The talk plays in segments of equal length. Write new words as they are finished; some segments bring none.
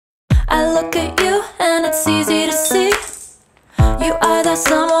I look at you and it's easy to see you are that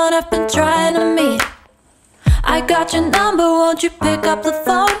someone I've been trying to meet. I got your number, won't you pick up the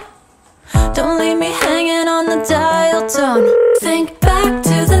phone? Don't leave me hanging on the dial tone. Think back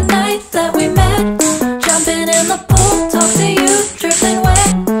to the night that we met, jumping in the pool, talk to you, dripping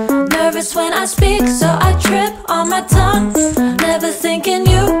wet. Nervous when I speak, so I trip on my tongue. Never thinking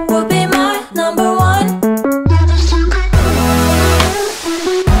you would be my number one. Nervous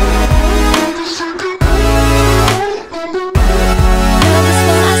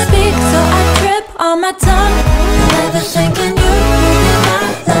when I speak, so I trip on my tongue. Never thinking you would be my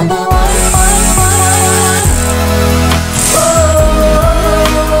number one.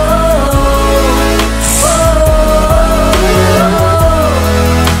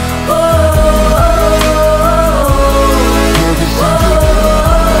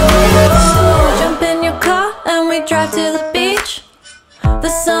 Drive to the beach. The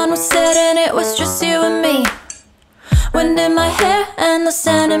sun was setting, it was just you and me. Wind in my hair and the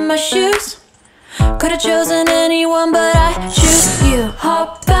sand in my shoes. Could've chosen anyone, but I choose you.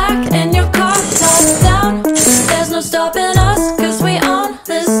 Hop back in your car, top down. There's no stopping us, cause we own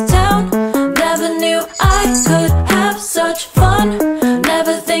this town. Never knew I could have such fun.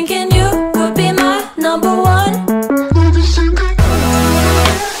 Never thinking you would be my number one.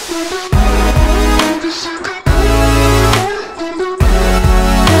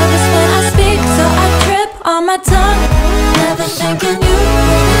 On my tongue, never thinking you would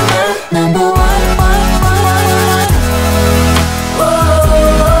be my number one.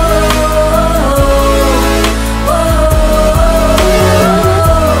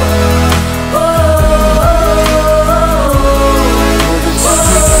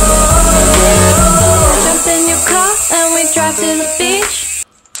 Jump in your car and we drive to the beach.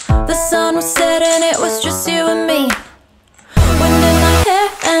 The sun was setting, it was just you and me. Wind in my hair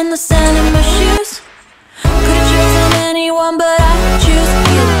and the sand in my shoes. Could've chosen anyone, but I choose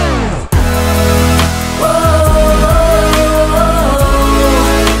you.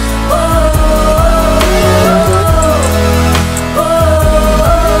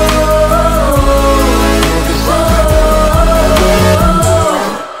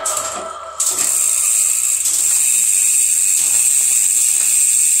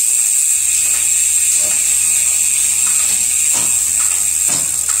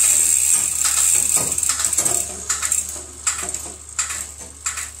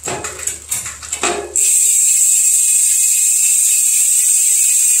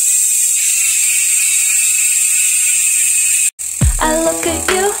 I look at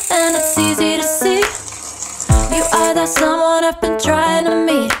you and it's easy to see you are that someone I've been trying to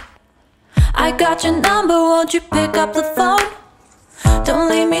meet. I got your number, won't you pick up the phone? Don't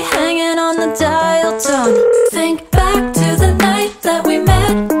leave me hanging on the dial tone. Think back to the night that we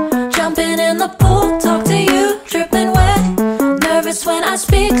met, jumping in the pool, talk to you, dripping wet. Nervous when I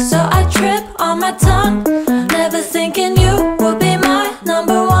speak, so I trip on my tongue. Never thinking you would be my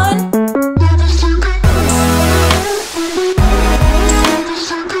number one.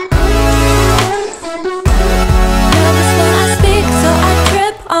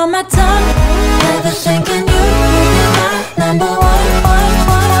 On my tongue, never thinking